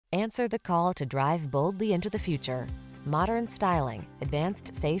Answer the call to drive boldly into the future. Modern styling,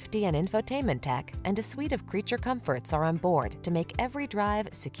 advanced safety and infotainment tech, and a suite of creature comforts are on board to make every drive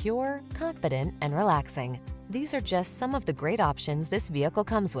secure, confident, and relaxing. These are just some of the great options this vehicle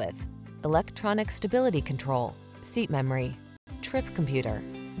comes with: electronic stability control, seat memory, trip computer,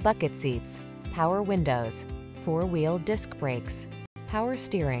 bucket seats, power windows, four-wheel disc brakes, power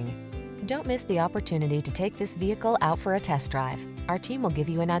steering. Don't miss the opportunity to take this vehicle out for a test drive. Our team will give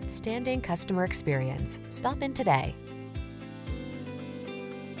you an outstanding customer experience. Stop in today.